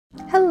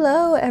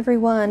Hello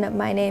everyone,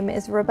 my name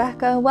is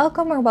Rebecca.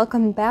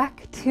 Welcome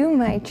back to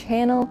my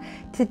channel.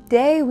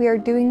 Today we are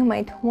doing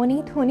my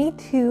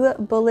 2022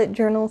 bullet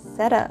journal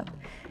setup.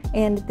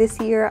 And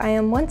this year I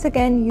am once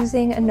again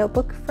using a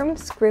notebook from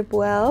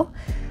Scribd.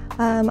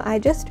 I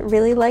just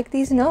really like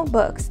these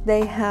notebooks.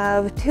 They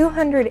have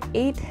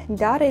 208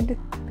 dotted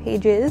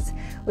pages,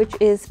 which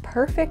is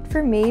perfect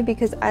for me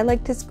because I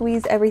like to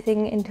squeeze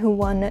everything into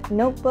one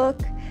notebook.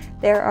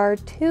 There are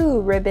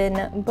 2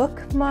 ribbon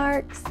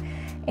bookmarks,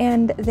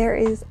 and there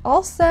is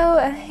also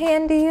a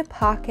handy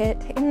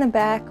pocket in the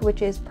back,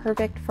 which is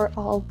perfect for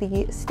all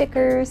the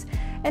stickers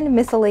and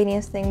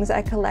miscellaneous things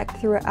I collect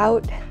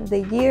throughout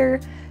the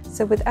year.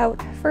 So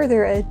without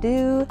further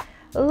ado,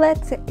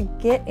 let's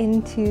get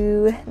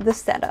into the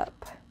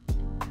setup.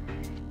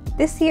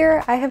 This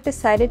year I have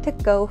decided to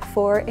go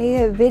for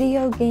a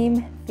video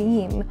game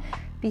theme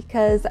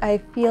because I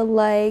feel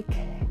like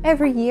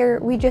every year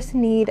we just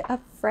need a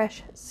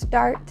fresh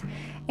start.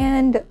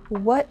 And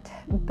what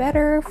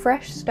better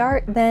fresh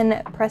start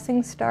than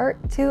pressing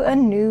start to a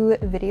new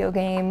video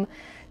game?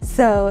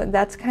 So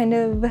that's kind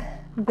of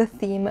the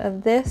theme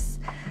of this.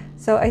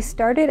 So I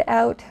started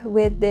out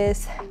with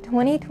this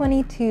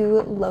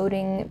 2022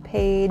 loading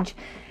page,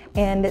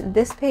 and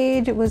this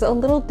page was a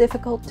little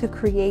difficult to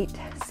create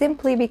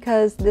simply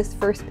because this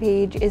first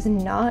page is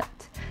not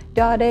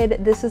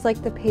dotted. This is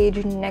like the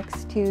page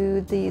next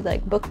to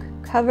the book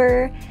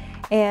cover,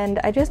 and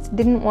I just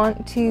didn't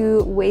want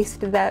to waste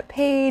that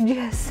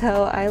page,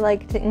 so I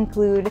like to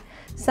include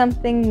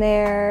something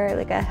there,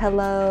 like a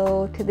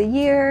hello to the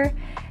year,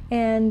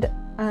 and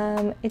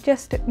it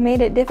just made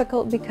it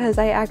difficult because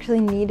I actually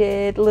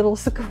needed little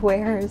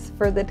squares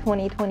for the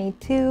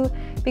 2022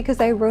 because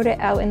I wrote it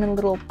out in a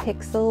little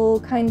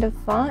pixel kind of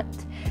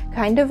font.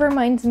 Kind of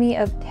reminds me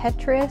of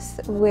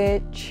Tetris,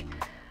 which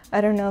I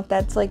don't know if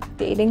that's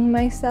dating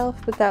myself,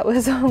 but that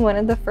was one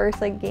of the first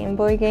Game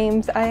Boy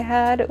games I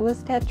had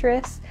was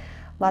Tetris.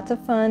 Lots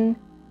of fun.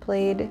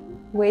 Played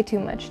way too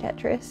much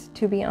Tetris,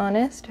 to be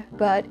honest,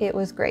 but it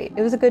was great.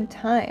 It was a good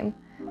time.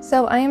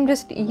 So I am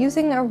just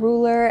using a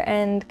ruler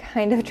and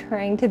kind of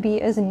trying to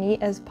be as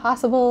neat as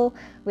possible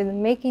with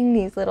making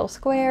these little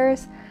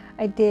squares.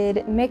 I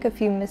did make a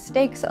few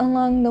mistakes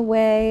along the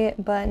way,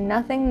 but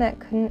nothing that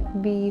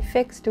couldn't be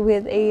fixed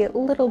with a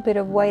little bit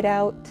of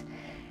whiteout.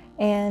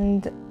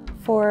 And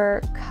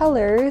for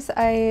colors,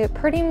 I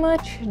pretty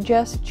much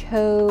just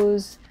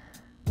chose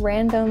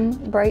random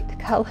bright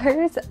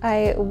colors.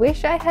 I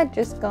wish I had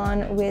just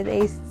gone with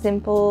a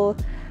simple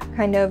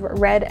kind of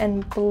red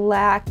and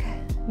black,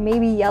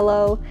 maybe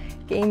yellow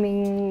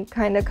gaming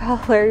kind of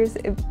colors,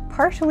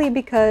 partially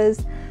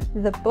because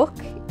the book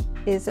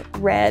is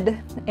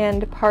red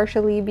and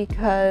partially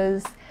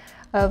because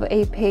of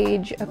a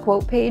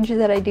quote page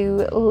that I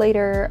do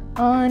later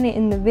on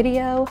in the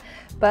video,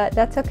 but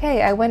that's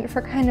okay. I went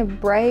for kind of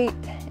bright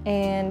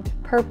and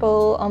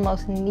purple,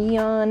 almost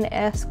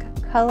neon-esque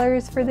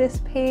colors for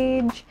this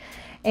page,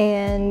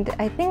 and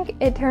I think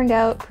it turned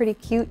out pretty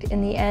cute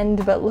in the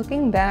end, but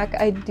looking back,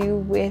 I do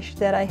wish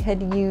that I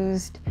had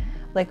used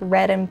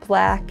red and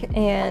black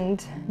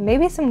and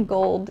maybe some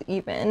gold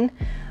even.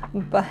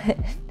 But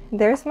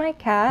there's my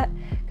cat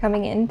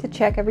coming in to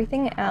check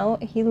everything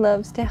out. He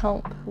loves to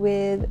help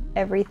with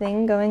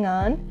everything going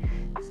on,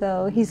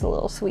 so he's a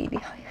little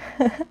sweetie.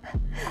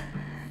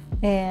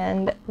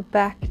 And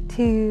back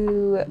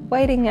to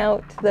whiting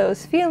out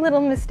those few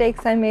little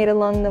mistakes I made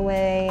along the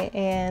way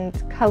and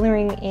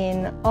coloring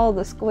in all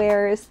the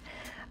squares.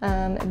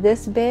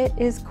 This bit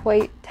is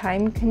quite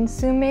time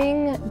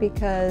consuming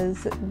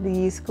because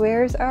the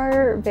squares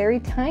are very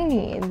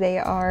tiny. They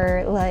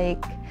are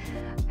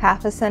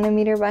half a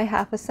centimeter by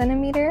half a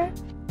centimeter,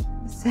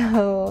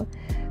 so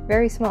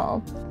very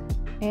small.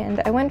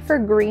 And I went for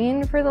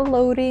green for the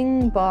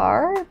loading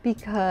bar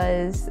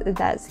because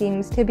that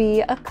seems to be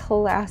a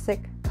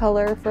classic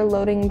color for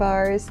loading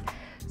bars,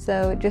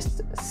 so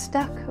just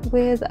stuck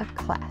with a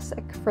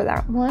classic for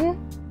that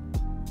one.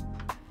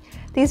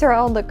 These are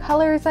all the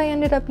colors I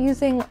ended up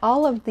using.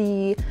 All of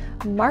the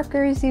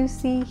markers you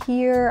see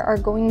here are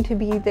going to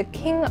be the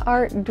King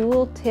Art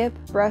dual tip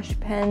brush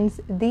pens.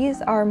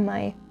 These are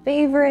my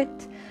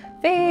favorite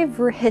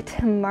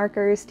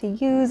markers to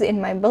use in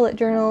my bullet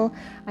journal.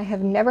 I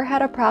have never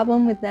had a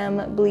problem with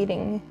them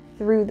bleeding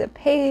through the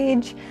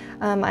page.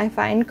 I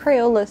find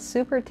Crayola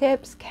Super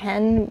Tips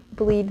can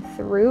bleed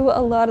through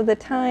a lot of the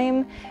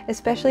time,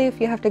 especially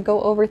if you have to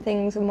go over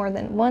things more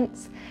than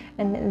once,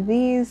 and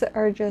these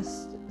are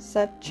just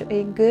such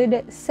a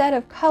good set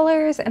of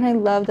colors, and I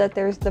love that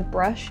there's the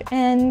brush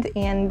end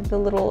and the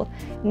little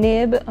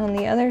nib on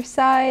the other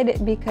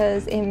side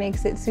because it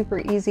makes it super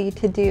easy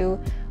to do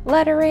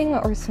lettering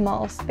or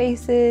small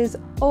spaces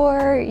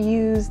or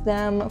use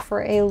them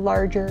for a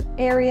larger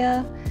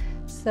area.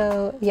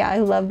 So yeah, I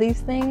love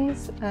these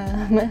things.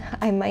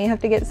 I might have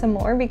to get some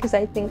more because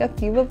I think a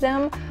few of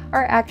them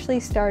are actually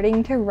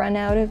starting to run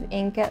out of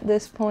ink at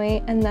this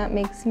point, and that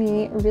makes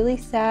me really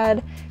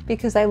sad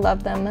because I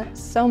love them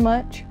so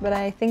much, but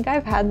I think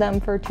I've had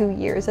them for 2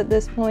 years at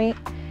this point,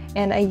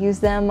 and I use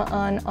them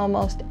on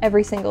almost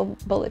every single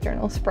bullet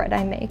journal spread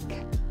I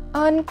make.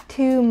 On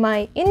to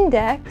my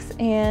index,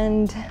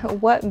 and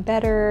what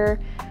better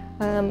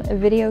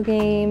video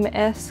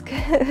game-esque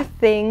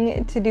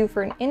thing to do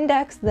for an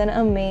index than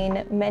a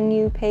main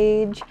menu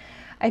page.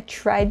 I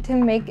tried to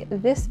make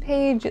this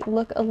page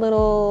look a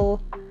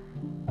little,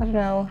 I don't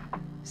know,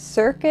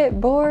 circuit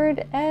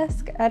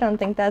board-esque. I don't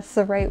think that's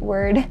the right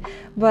word,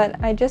 but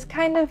I just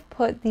kind of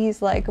put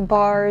these like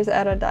bars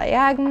at a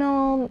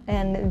diagonal,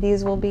 and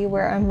these will be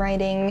where I'm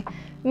writing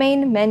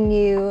main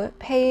menu,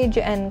 page,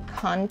 and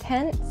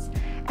contents.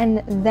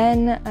 And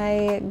then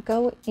I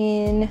go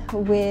in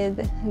with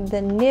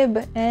the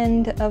nib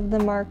end of the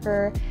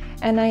marker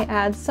and I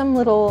add some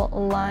little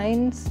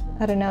lines,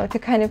 I don't know, to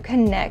kind of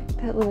connect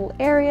little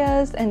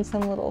areas, and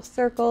some little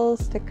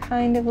circles to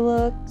kind of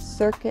look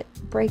circuit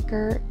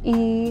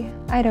breaker-y.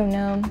 I don't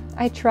know.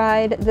 I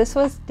tried. This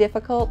was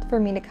difficult for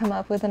me to come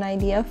up with an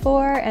idea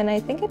for, and I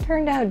think it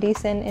turned out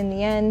decent in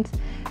the end.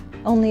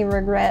 Only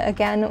regret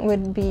again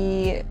would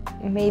be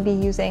maybe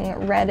using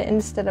red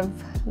instead of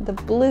the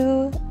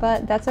blue,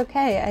 but that's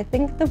okay. I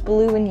think the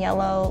blue and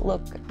yellow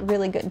look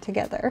really good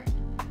together.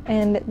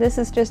 And this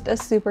is just a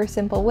super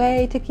simple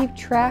way to keep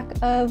track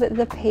of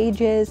the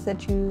pages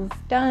that you've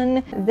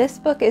done. This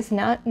book is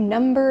not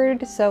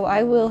numbered, so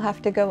I will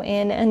have to go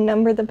in and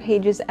number the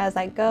pages as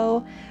I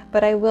go,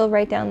 but I will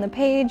write down the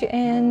page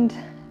and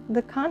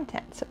the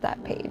contents of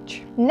that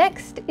page.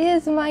 Next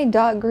is my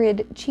dot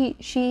grid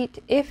cheat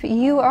sheet. If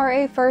you are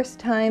a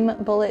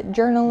first-time bullet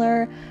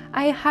journaler,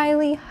 I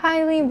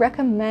highly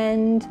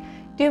recommend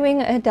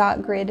doing a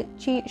dot grid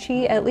cheat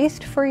sheet, at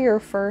least for your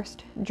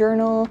first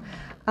journal.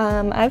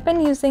 I've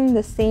been using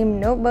the same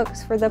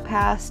notebooks for the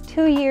past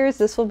 2 years.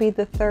 This will be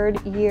the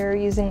 3rd year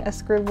using a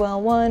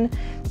Scribd one,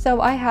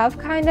 so I have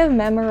kind of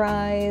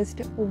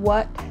memorized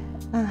what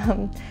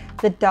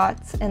the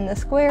dots and the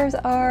squares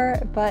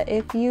are, but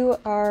if you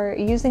are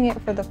using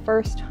it for the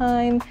first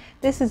time,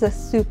 this is a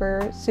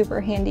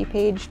super handy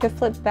page to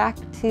flip back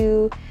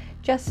to,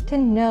 just to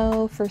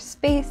know for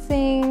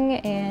spacing,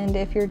 and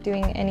if you're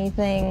doing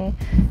anything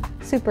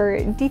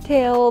super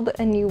detailed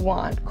and you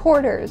want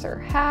quarters or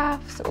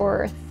halves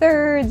or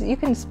thirds, you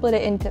can split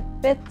it into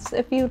fifths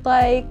if you'd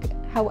like.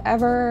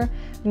 However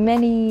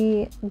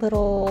many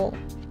little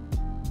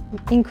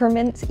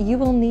increments you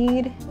will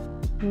need,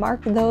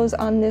 mark those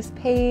on this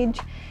page,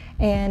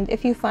 and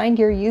if you find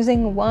you're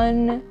using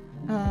one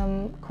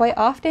quite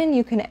often,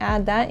 you can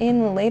add that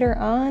in later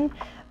on,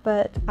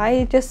 but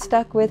I just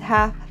stuck with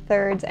half,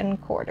 thirds, and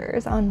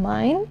quarters on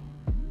mine.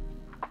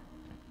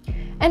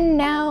 And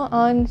now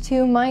on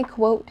to my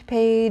quote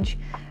page.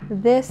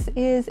 This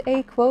is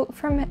a quote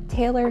from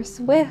Taylor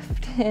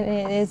Swift, and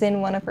it is in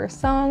one of her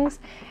songs,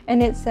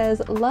 and it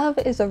says, "Love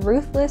is a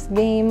ruthless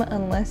game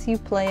unless you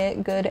play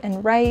it good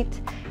and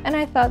right." And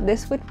I thought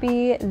this would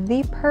be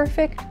the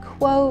perfect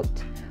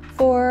quote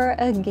for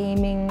a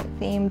gaming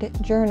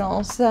themed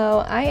journal.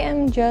 So I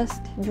am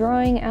just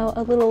drawing out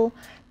a little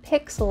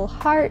pixel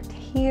heart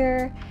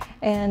here,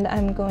 and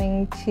I'm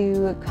going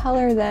to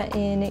color that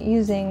in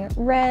using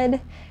red.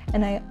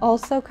 And I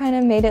also kind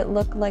of made it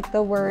look like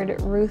the word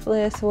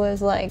ruthless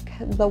was like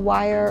the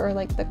wire or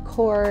like the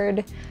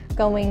cord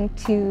going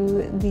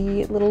to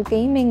the little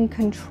gaming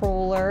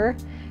controller.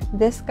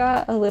 This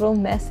got a little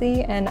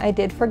messy, and I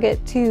did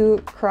forget to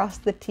cross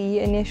the T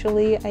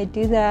initially. I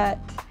do that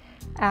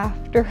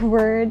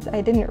afterwards. I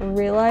didn't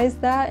realize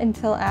that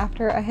until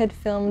after I had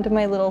filmed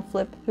my little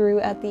flip through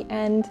at the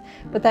end,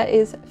 but that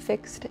is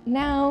fixed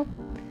now.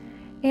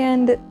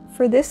 And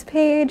for this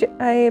page,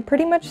 I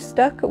pretty much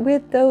stuck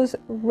with those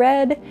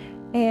red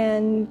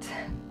and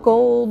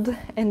gold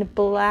and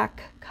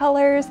black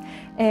colors,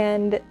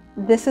 and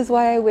this is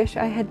why I wish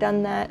I had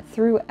done that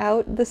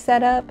throughout the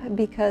setup,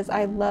 because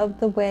I love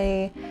the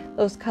way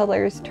those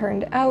colors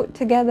turned out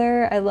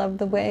together. I love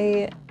the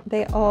way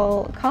they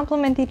all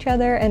complement each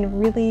other and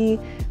really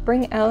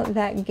bring out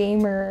that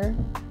gamer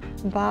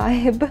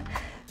vibe.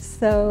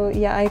 So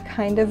yeah, I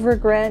kind of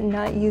regret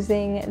not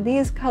using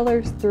these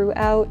colors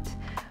throughout,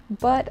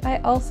 but I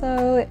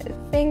also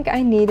think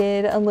I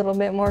needed a little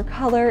bit more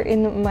color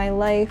in my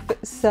life,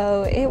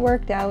 so it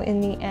worked out in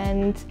the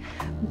end.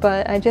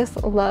 But I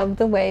just love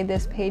the way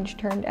this page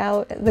turned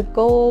out. The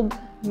gold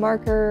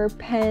marker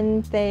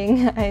pen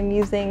thing I'm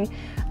using,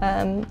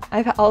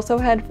 I've also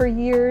had for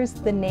years.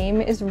 The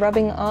name is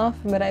rubbing off,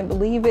 but I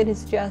believe it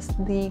is just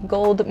the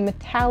gold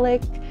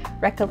metallic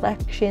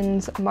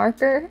Recollections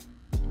marker.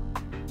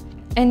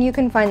 And you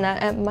can find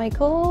that at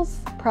Michael's,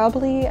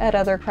 probably at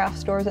other craft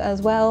stores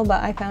as well,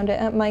 but I found it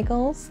at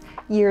Michael's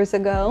years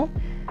ago.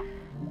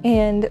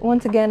 And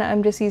once again,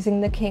 I'm just using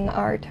the King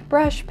Art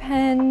brush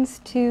pens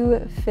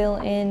to fill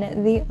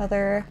in the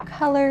other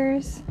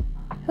colors.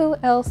 Who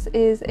else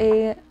is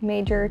a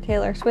major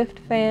Taylor Swift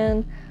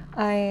fan?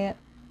 I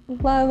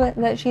love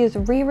that she is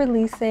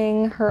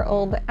re-releasing her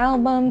old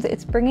albums.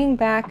 It's bringing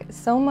back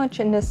so much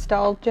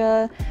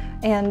nostalgia,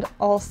 and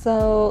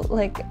also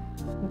like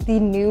the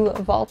new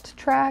vault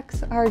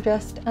tracks are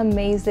just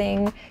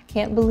amazing.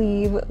 Can't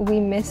believe we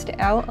missed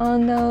out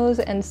on those,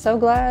 and so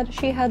glad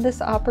she had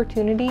this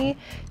opportunity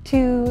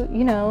to,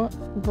 you know,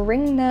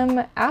 bring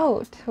them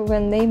out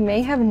when they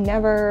may have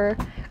never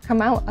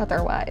come out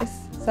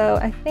otherwise. So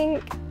I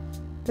think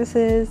this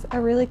is a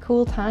really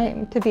cool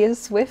time to be a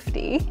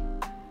Swiftie.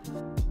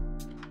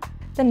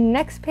 The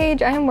next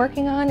page I am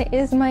working on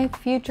is my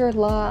future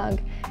log,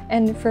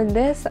 and for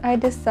this I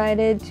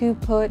decided to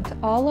put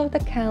all of the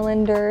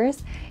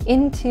calendars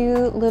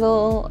into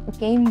little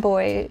Game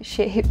Boy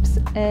shapes,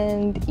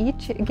 and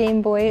each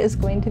Game Boy is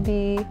going to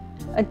be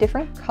a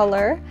different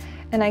color,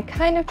 and I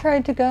kind of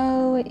tried to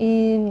go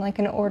in like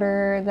an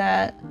order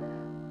that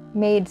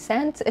made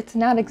sense. It's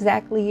not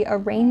exactly a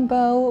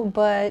rainbow,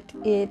 but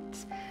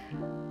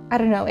I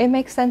don't know, it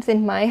makes sense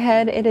in my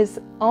head. It is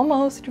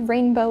almost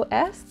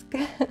rainbow-esque.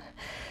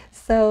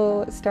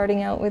 So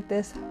starting out with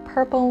this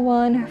purple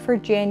one for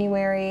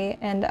January,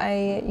 and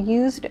I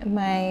used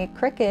my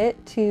Cricut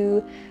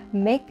to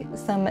make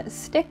some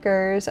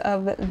stickers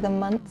of the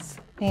months,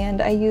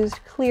 and I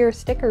used clear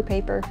sticker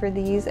paper for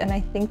these, and I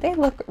think they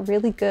look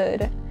really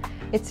good.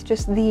 It's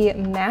just the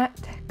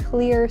matte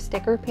clear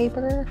sticker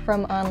paper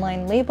from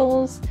Online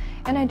Labels,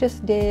 and I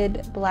just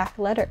did black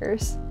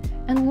letters.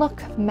 And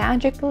look,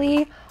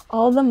 magically,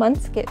 all the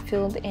months get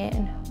filled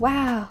in.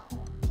 Wow,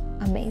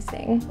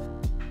 amazing.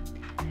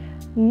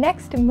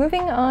 Next,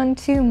 moving on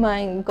to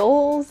my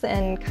goals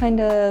and kind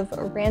of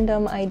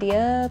random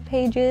idea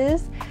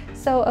pages.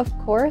 So of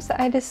course,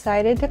 I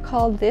decided to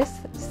call this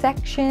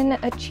section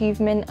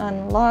Achievement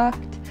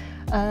Unlocked.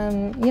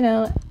 You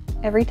know,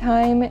 every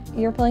time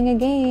you're playing a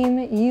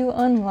game, you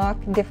unlock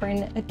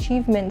different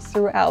achievements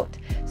throughout.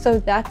 So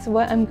that's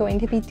what I'm going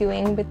to be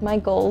doing with my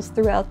goals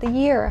throughout the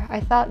year. I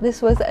thought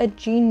this was a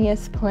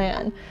genius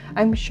plan.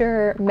 I'm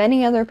sure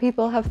many other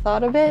people have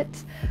thought of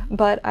it,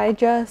 but I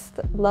just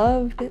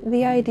loved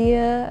the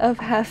idea of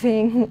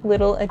having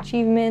little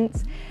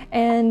achievements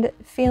and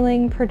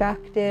feeling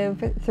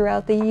productive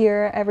throughout the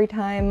year every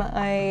time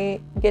I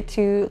get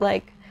to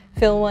like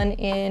fill one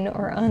in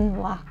or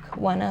unlock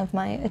one of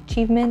my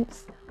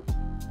achievements.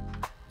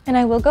 And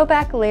I will go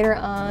back later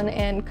on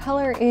and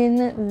color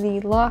in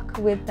the lock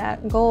with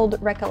that gold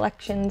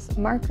Recollections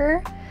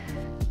marker,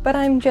 but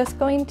I'm just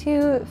going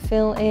to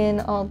fill in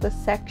all the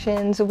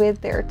sections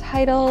with their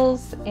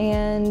titles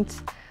and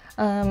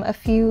a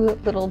few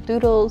little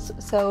doodles.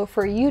 So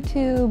for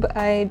YouTube,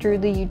 I drew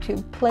the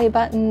YouTube play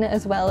button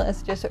as well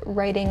as just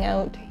writing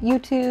out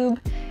YouTube.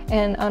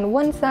 And on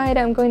one side,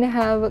 I'm going to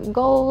have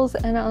goals,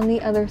 and on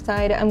the other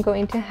side, I'm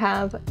going to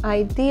have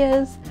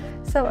ideas.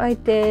 So I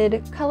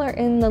did color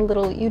in the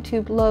little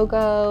YouTube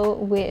logo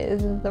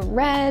with the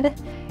red,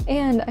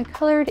 and I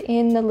colored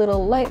in the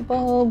little light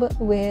bulb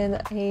with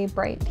a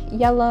bright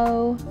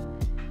yellow.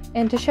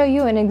 And to show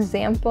you an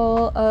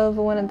example of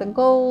one of the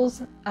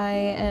goals, I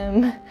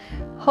am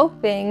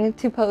hoping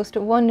to post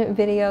one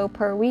video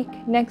per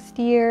week next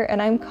year, and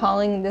I'm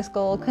calling this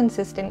goal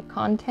consistent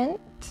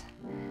content.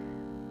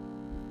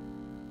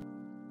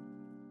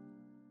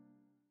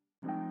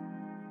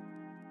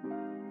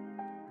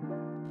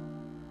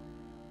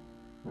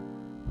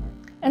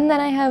 And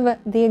then I have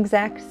the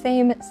exact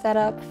same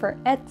setup for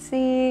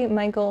Etsy,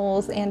 my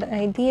goals and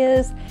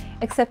ideas,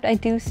 except I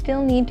do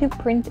still need to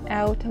print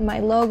out my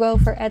logo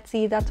for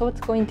Etsy. That's what's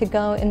going to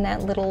go in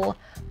that little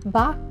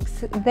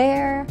box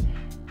there.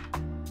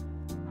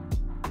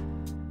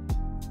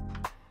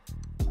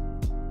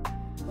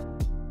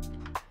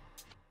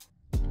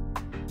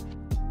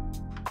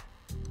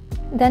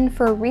 Then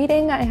for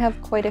reading, I have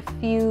quite a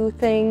few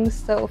things.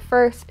 So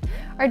first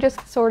are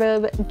just sort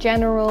of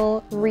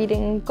general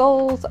reading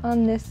goals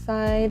on this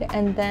side,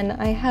 and then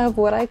I have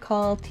what I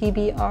call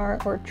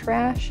TBR or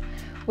trash,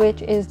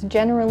 which is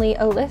generally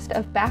a list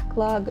of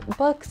backlog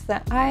books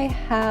that I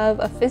have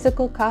a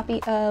physical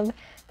copy of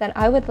that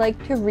I would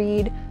like to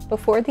read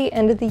before the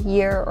end of the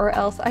year, or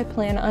else I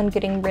plan on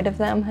getting rid of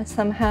them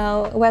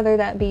somehow, whether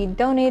that be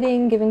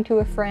donating, giving to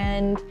a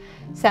friend,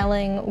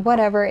 selling,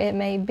 whatever it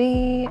may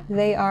be,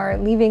 they are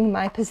leaving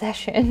my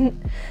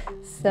possession.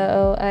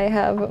 So I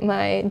have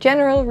my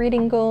general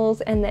reading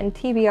goals and then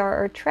TBR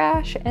or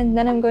trash, and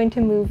then I'm going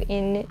to move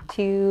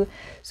into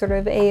sort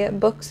of a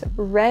books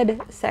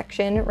read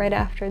section right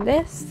after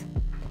this.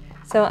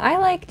 So I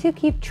like to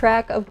keep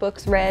track of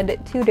books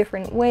read two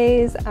different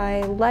ways.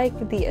 I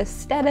like the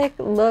aesthetic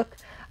look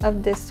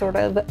of this sort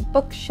of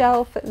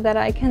bookshelf that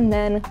I can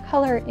then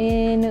color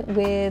in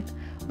with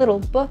little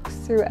books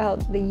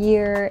throughout the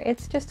year.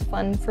 It's just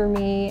fun for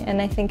me,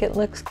 and I think it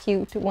looks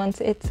cute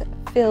once it's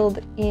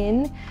filled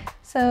in.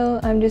 So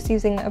I'm just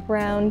using a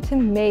brown to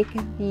make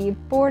the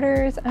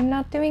borders. I'm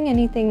not doing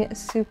anything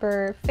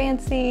super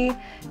fancy,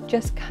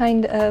 just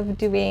kind of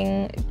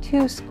doing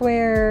 2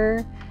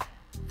 square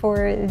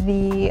for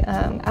the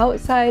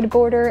outside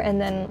border and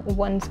then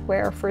 1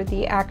 square for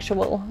the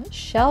actual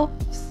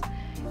shelves.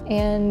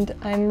 And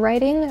I'm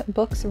writing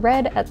books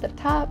read at the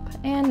top,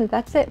 and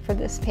that's it for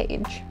this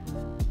page.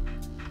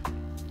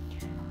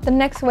 The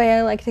next way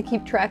I like to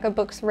keep track of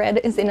books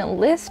read is in a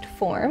list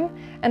form,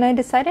 and I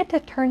decided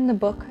to turn the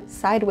book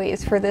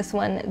sideways for this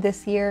one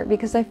this year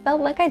because I felt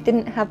like I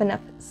didn't have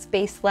enough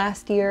space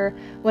last year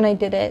when I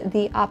did it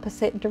the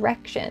opposite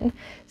direction.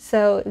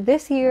 So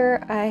this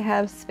year I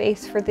have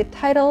space for the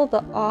title,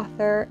 the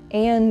author,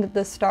 and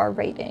the star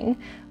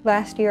rating.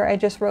 Last year I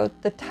just wrote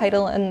the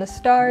title and the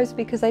stars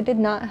because I did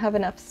not have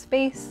enough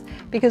space,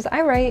 because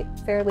I write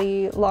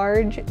fairly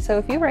large, so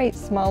if you write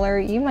smaller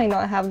you might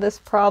not have this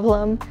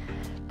problem.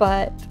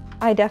 But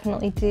I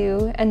definitely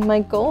do, and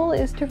my goal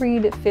is to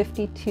read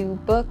 52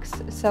 books,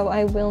 so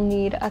I will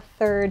need a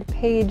third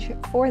page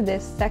for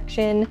this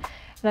section,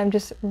 and I'm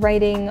just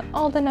writing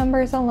all the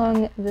numbers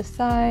along the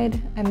side.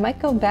 I might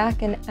go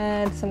back and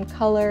add some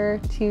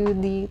color to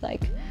the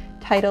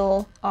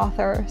title,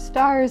 author,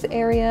 stars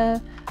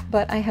area,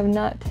 but I have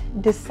not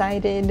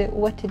decided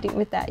what to do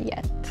with that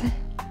yet.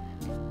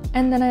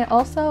 And then I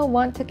also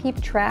want to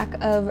keep track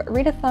of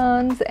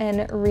readathons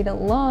and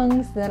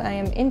read-alongs that I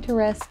am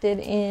interested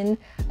in.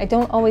 I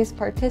don't always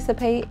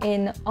participate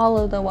in all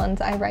of the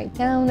ones I write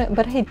down,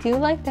 but I do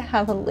like to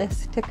have a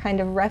list to kind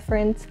of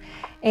reference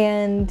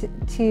and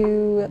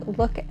to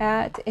look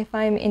at if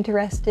I'm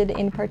interested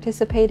in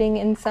participating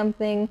in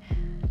something.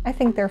 I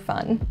think they're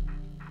fun.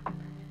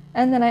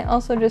 And then I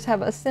also just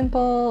have a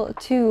simple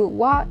to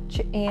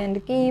watch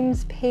and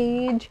games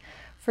page.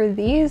 For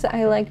these,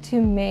 I like to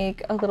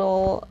make a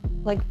little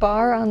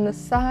bar on the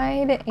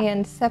side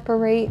and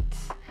separate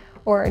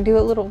or do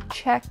a little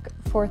check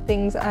for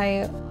things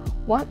I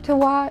want to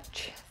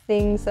watch,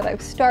 things that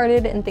I've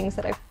started, and things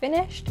that I've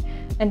finished.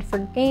 And for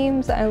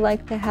games, I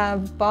like to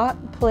have bought,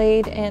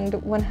 played, and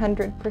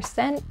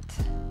 100%.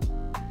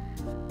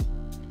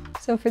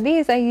 So for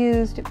these, I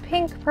used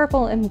pink,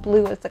 purple, and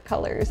blue as the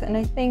colors, and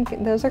I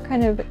think those are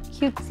kind of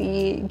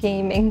cutesy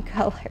gaming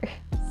colors.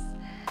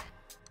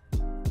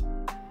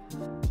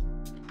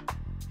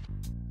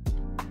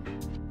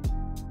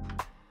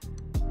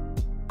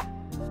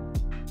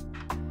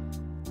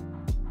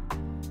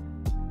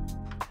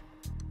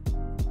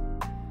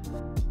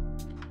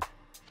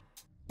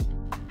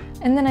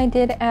 And then I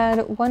did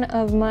add one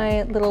of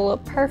my little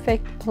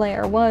Perfect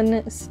Player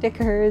One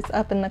stickers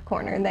up in the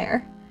corner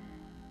there.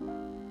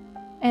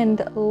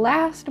 And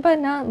last but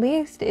not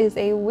least is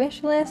a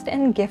wish list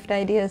and gift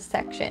ideas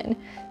section.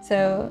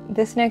 So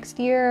this next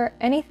year,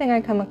 anything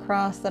I come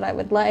across that I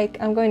would like,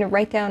 I'm going to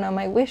write down on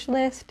my wish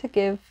list to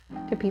give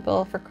to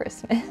people for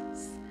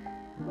Christmas.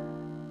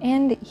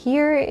 And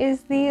here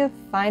is the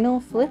final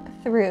flip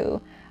through.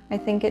 I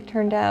think it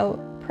turned out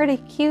pretty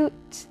cute.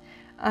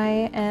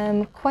 I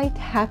am quite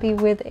happy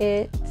with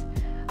it.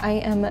 I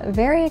am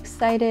very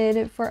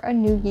excited for a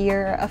new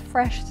year, a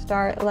fresh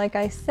start, like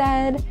I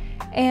said,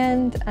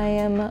 and I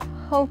am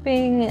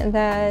hoping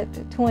that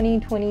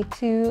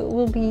 2022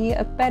 will be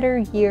a better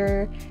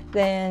year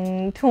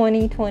than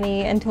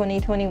 2020 and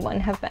 2021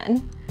 have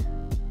been.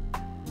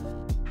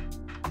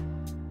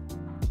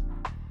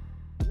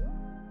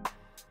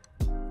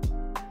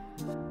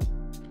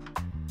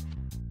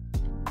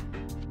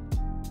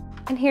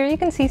 And here you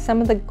can see some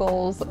of the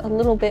goals a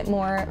little bit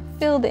more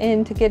filled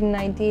in to get an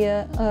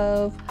idea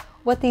of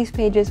what these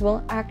pages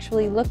will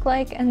actually look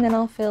like, and then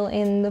I'll fill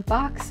in the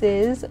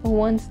boxes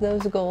once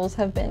those goals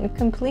have been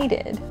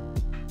completed.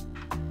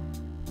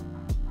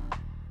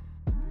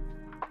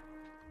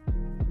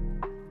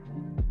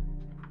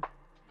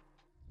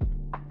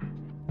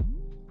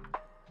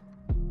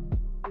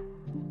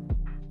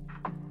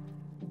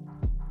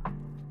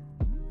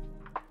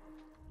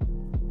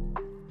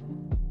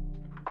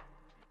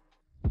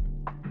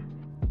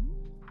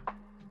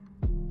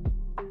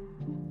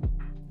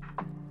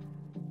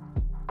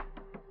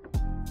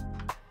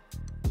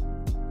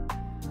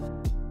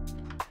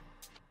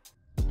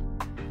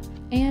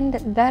 And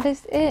that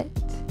is it.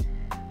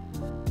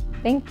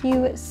 Thank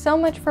you so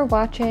much for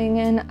watching,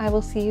 and I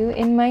will see you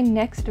in my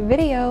next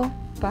video.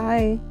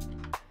 Bye!